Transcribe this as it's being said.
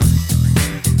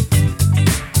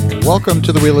Welcome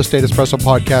to the Real Estate Espresso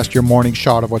Podcast, your morning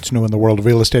shot of what's new in the world of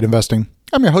real estate investing.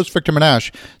 I'm your host, Victor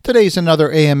Menashe. Today's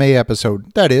another AMA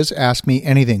episode. That is, Ask Me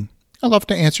Anything. I love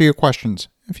to answer your questions.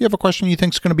 If you have a question you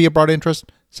think is going to be of broad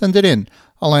interest, send it in.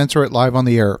 I'll answer it live on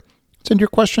the air. Send your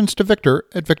questions to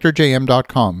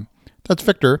victor@victorjm.com. That's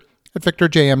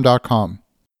victor@victorjm.com.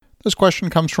 This question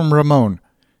comes from Ramon.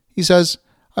 He says,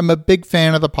 I'm a big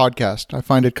fan of the podcast. I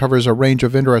find it covers a range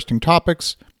of interesting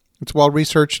topics. It's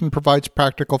well-researched and provides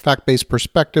practical, fact-based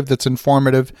perspective that's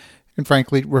informative and,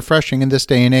 frankly, refreshing in this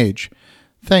day and age.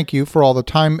 Thank you for all the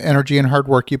time, energy, and hard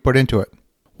work you put into it.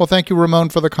 Well, thank you, Ramon,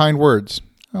 for the kind words.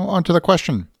 Now, on to the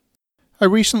question. I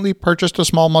recently purchased a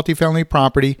small multifamily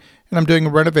property, and I'm doing a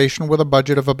renovation with a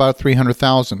budget of about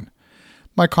 $300,000.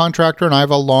 My contractor and I have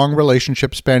a long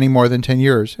relationship spanning more than 10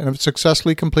 years, and have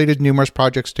successfully completed numerous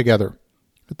projects together.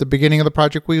 At the beginning of the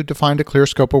project, we defined a clear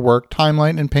scope of work,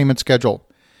 timeline, and payment schedule.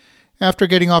 After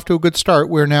getting off to a good start,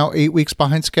 we're now 8 weeks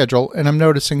behind schedule, and I'm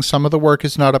noticing some of the work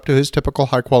is not up to his typical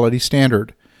high-quality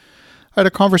standard. I had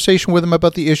a conversation with him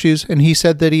about the issues, and he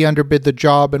said that he underbid the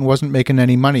job and wasn't making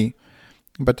any money.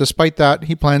 But despite that,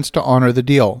 he plans to honor the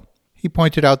deal. He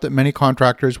pointed out that many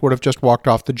contractors would have just walked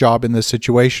off the job in this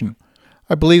situation.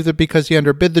 I believe that because he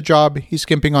underbid the job, he's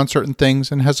skimping on certain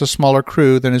things and has a smaller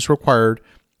crew than is required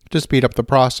to speed up the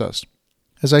process.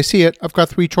 As I see it, I've got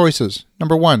 3 choices.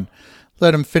 Number 1,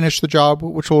 let him finish the job,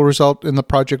 which will result in the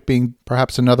project being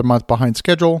perhaps another month behind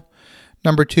schedule.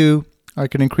 Number 2, I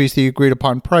can increase the agreed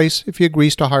upon price if he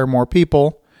agrees to hire more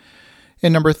people.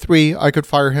 And number 3, I could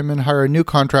fire him and hire a new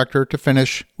contractor to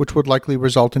finish, which would likely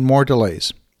result in more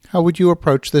delays. How would you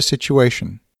approach this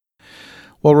situation?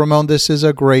 Well, Ramon, this is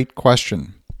a great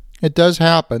question. It does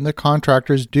happen that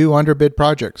contractors do underbid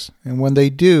projects, and when they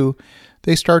do,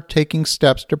 they start taking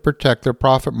steps to protect their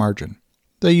profit margin.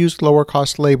 They use lower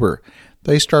cost labor.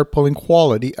 They start pulling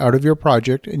quality out of your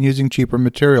project and using cheaper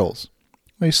materials.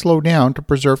 They slow down to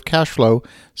preserve cash flow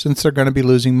since they're going to be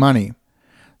losing money.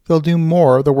 They'll do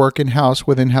more of the work in-house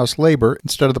with in-house labor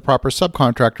instead of the proper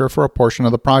subcontractor for a portion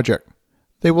of the project.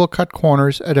 They will cut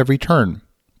corners at every turn.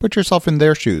 Put yourself in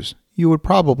their shoes. You would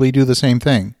probably do the same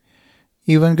thing.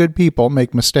 Even good people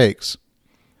make mistakes.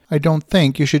 I don't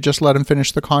think you should just let them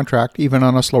finish the contract even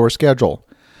on a slower schedule.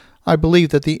 I believe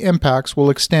that the impacts will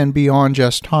extend beyond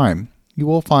just time. You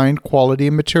will find quality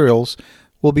and materials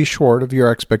will be short of your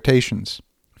expectations.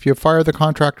 If you fire the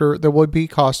contractor, there will be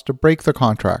costs to break the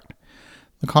contract.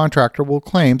 The contractor will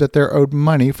claim that they're owed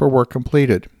money for work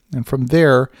completed, and from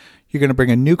there, you're going to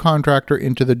bring a new contractor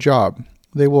into the job.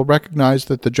 They will recognize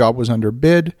that the job was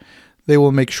underbid. They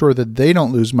will make sure that they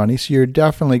don't lose money, so you're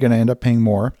definitely going to end up paying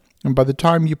more. And by the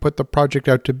time you put the project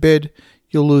out to bid,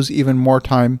 you'll lose even more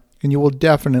time, and you will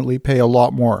definitely pay a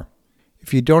lot more.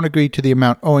 If you don't agree to the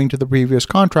amount owing to the previous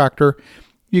contractor,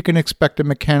 you can expect a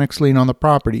mechanics lien on the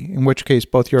property, in which case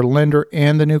both your lender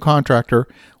and the new contractor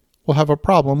will have a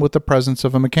problem with the presence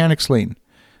of a mechanics lien. I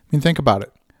mean, think about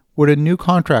it. Would a new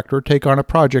contractor take on a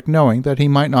project knowing that he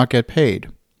might not get paid?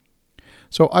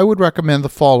 So I would recommend the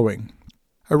following.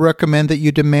 I recommend that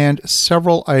you demand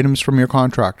several items from your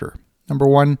contractor. Number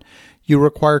 1, you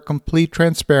require complete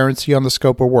transparency on the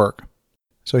scope of work.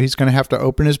 So he's going to have to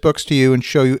open his books to you and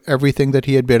show you everything that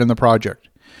he had bid in the project.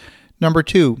 Number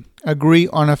 2, agree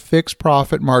on a fixed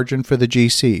profit margin for the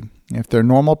GC. If their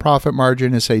normal profit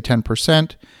margin is, say,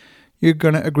 10%, you're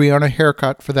going to agree on a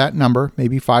haircut for that number,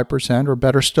 maybe 5%, or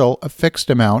better still, a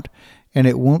fixed amount, and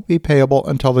it won't be payable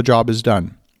until the job is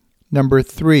done. Number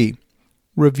 3,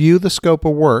 review the scope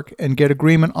of work and get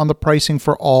agreement on the pricing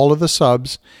for all of the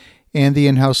subs and the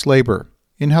in-house labor.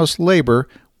 In-house labor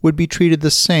would be treated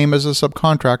the same as a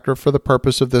subcontractor for the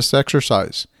purpose of this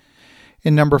exercise.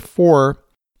 And number 4,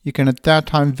 you can at that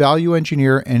time value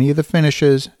engineer any of the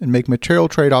finishes and make material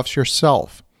trade-offs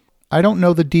yourself. I don't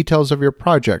know the details of your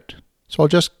project, so I'll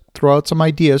just throw out some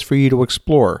ideas for you to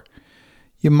explore.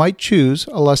 You might choose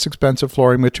a less expensive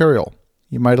flooring material.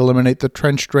 You might eliminate the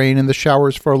trench drain in the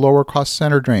showers for a lower cost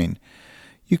center drain.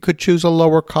 You could choose a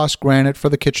lower cost granite for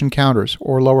the kitchen counters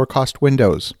or lower cost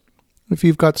windows. If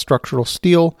you've got structural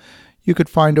steel, you could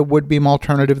find a wood beam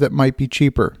alternative that might be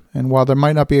cheaper. And while there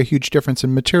might not be a huge difference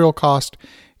in material cost,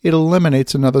 it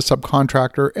eliminates another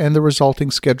subcontractor and the resulting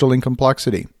scheduling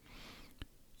complexity.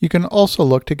 You can also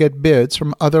look to get bids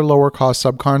from other lower cost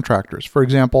subcontractors. For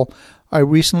example, I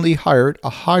recently hired a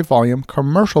high volume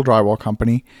commercial drywall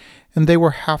company, and they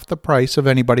were half the price of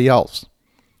anybody else.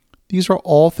 These are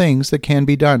all things that can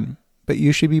be done, but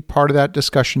you should be part of that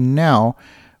discussion now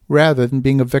rather than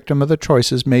being a victim of the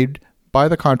choices made by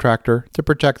the contractor to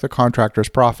protect the contractor's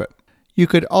profit. You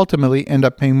could ultimately end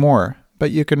up paying more,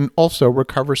 but you can also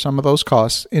recover some of those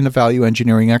costs in a value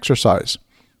engineering exercise.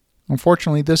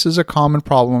 Unfortunately, this is a common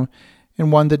problem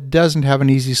and one that doesn't have an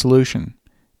easy solution.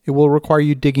 It will require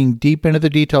you digging deep into the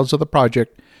details of the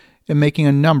project and making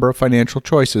a number of financial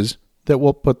choices that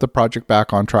will put the project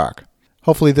back on track.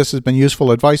 Hopefully this has been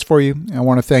useful advice for you. I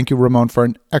want to thank you, Ramon, for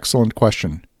an excellent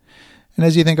question. And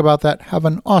as you think about that, have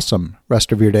an awesome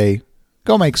rest of your day.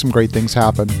 Go make some great things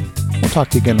happen. We'll talk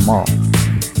to you again tomorrow.